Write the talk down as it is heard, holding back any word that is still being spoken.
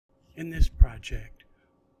In this project,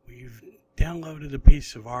 we've downloaded a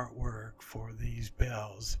piece of artwork for these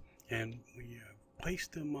bells, and we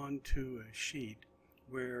placed them onto a sheet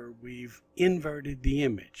where we've inverted the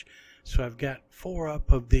image. So I've got 4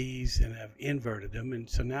 up of these and I've inverted them, and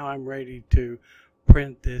so now I'm ready to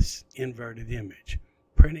print this inverted image.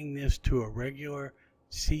 Printing this to a regular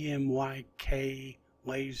CMYK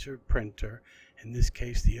laser printer, in this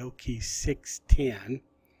case the Oki 610.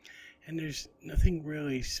 And there's nothing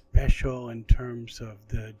really special in terms of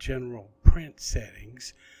the general print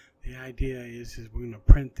settings. The idea is we're going to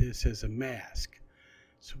print this as a mask.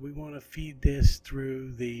 So we want to feed this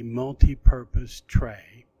through the multi-purpose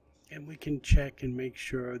tray, and we can check and make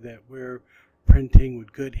sure that we're printing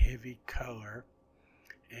with good heavy color.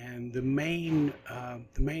 And the main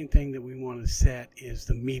thing that we want to set is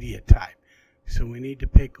the media type. So we need to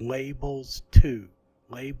pick labels 2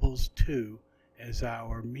 as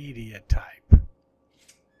our media type.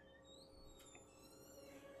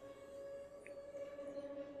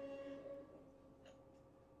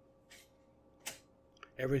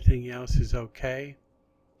 Everything else is okay,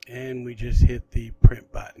 and we just hit the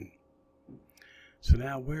print button. So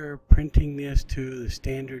now we're printing this to the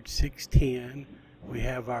standard 610. We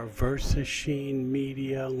have our Versa Sheen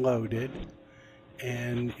media loaded,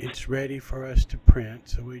 and it's ready for us to print.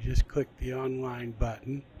 So we just click the online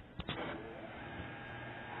button.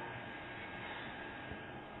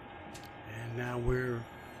 And now we're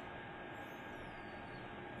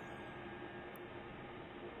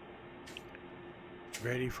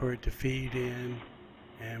ready for it to feed in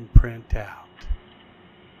and print out.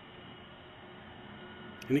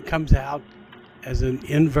 And it comes out as an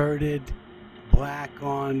inverted black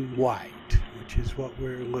on white, which is what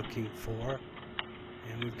we're looking for.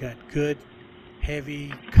 And we've got good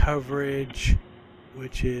heavy coverage,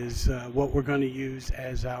 which is what we're going to use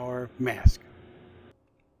as our mask.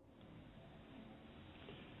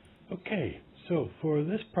 Okay, so for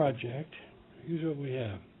this project, here's what we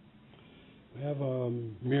have. We have a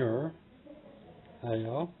mirror. Hi,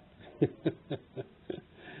 y'all.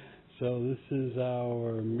 So this is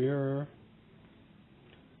our mirror.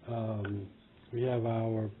 We have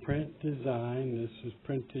our print design. This was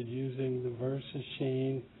printed using the Versa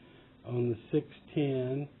Sheen on the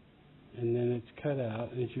 610, and then it's cut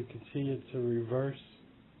out. As you can see, it's a reverse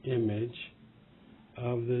image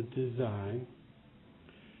of the design.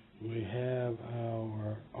 We have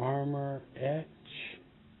our armor etch,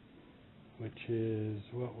 which is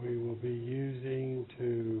what we will be using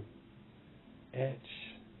to etch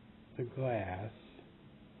the glass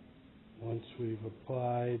once we've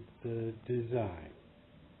applied the design.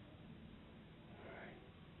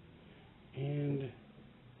 And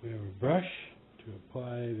we have a brush to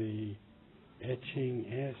apply the etching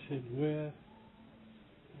acid with.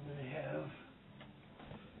 And we have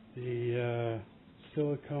the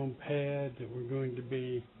silicone pad that we're going to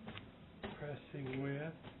be pressing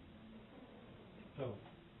with. So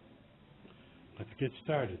let's get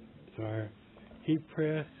started. So our heat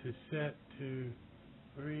press is set to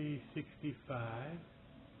 365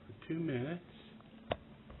 for 2 minutes,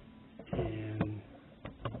 and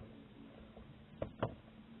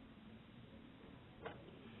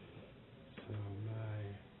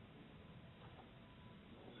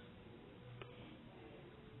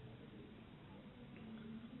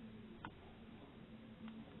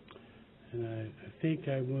so I think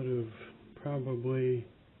I would have probably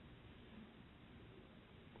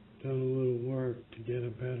done a little work to get a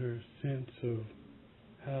better sense of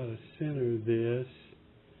how to center this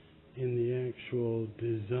in the actual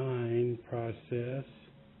design process.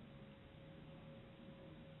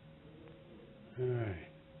 All right.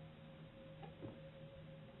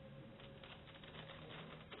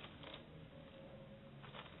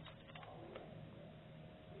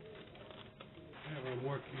 Whenever I'm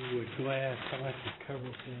working with glass, I like to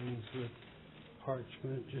cover things with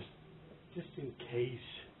parchment just in case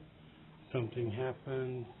something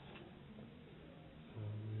happens. So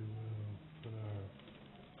we will put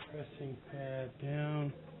our pressing pad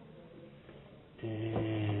down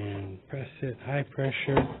and press it high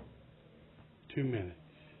pressure, 2 minutes.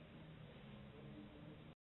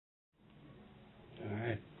 All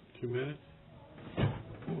right, 2 minutes.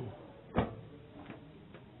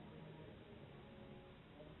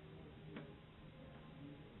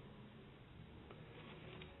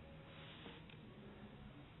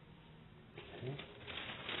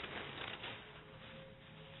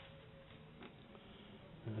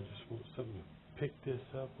 I just want something to pick this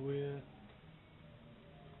up with.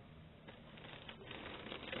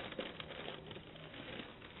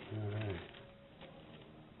 All right.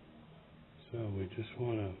 So we just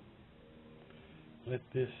want to let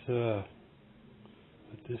this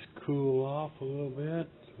cool off a little bit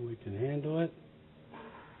so we can handle it.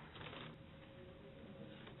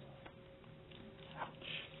 Ouch.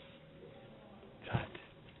 Hot.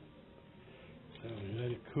 So we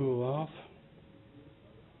let it cool off.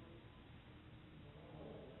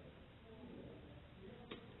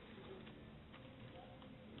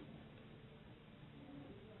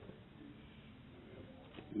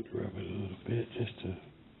 Rub it a little bit just to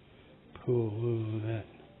pull a little of that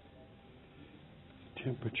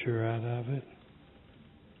temperature out of it.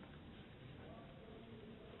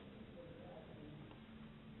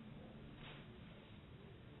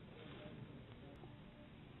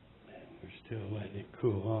 We're still letting it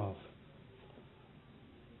cool off.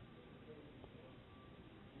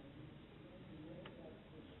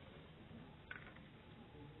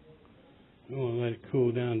 We want to let it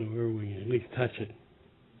cool down to where we can at least touch it.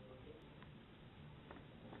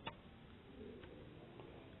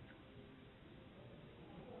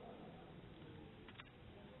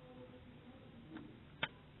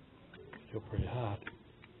 Still pretty hot.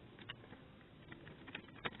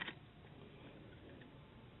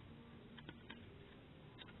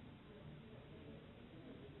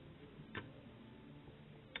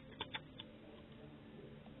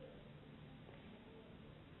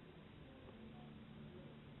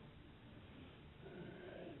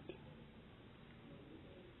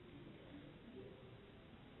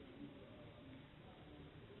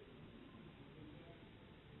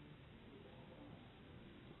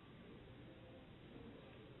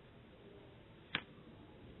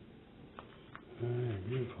 Alright,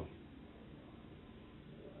 beautiful.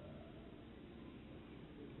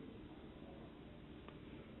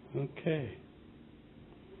 Okay.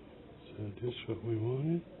 So this is what we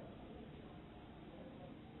wanted.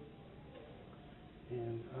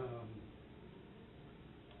 And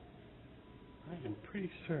I am pretty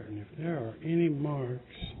certain if there are any marks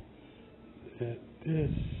that this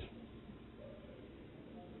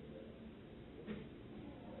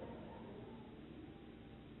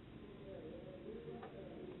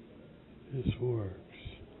works.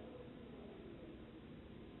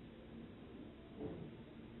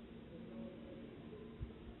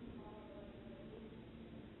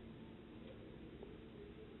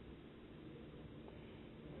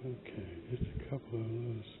 Okay, just a couple of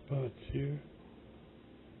little spots here.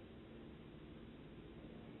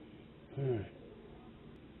 Alright.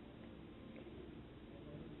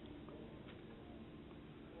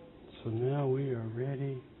 So now we are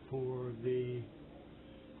ready for the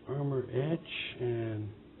armor etch, and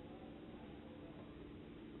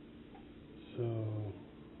so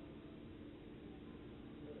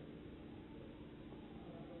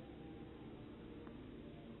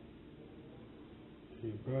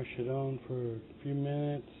you brush it on for a few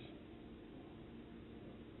minutes.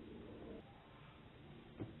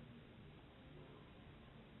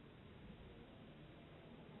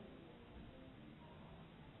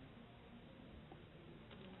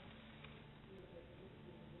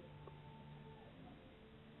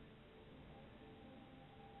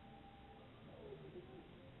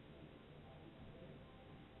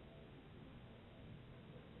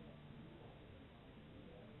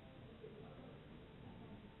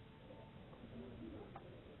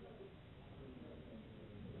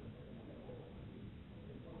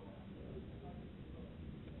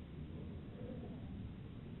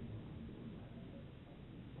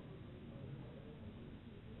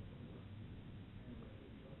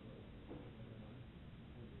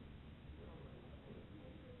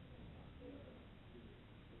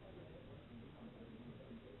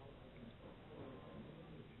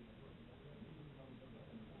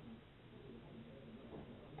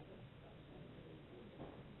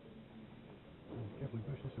 Carefully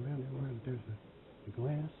brush this around everywhere that there's the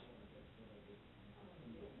glass.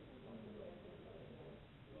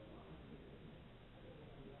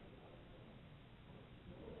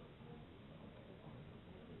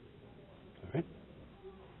 Alright.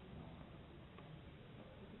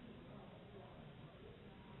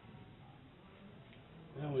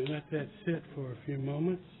 Now we let that sit for a few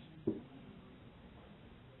moments.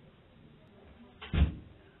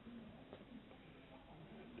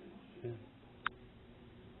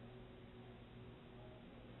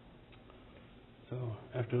 So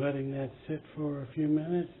after letting that sit for a few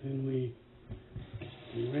minutes, then we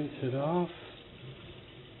rinse it off.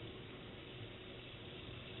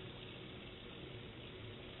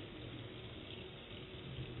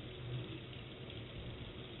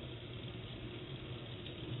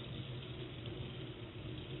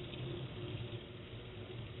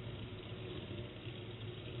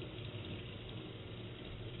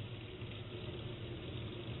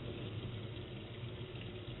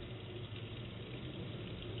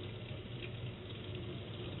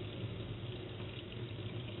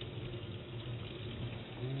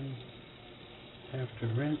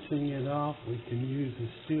 After rinsing it off, we can use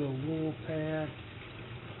a steel wool pad,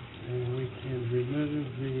 and we can remove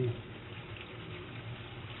the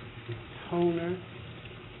toner.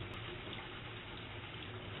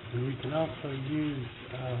 And we can also use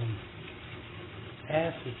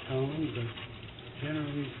acetone, but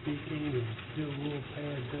generally speaking, the steel wool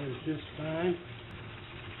pad does just fine.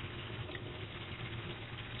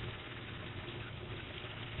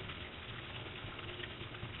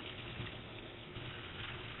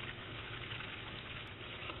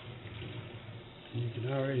 You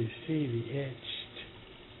can already see the etched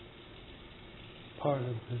part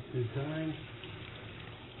of the design.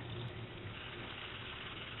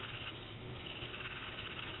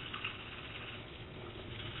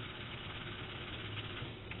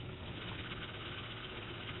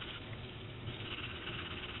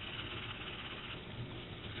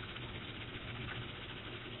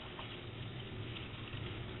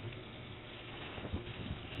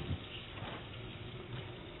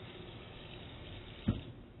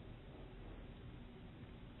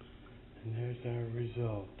 And there's our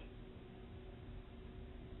result.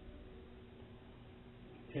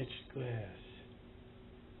 Etched glass.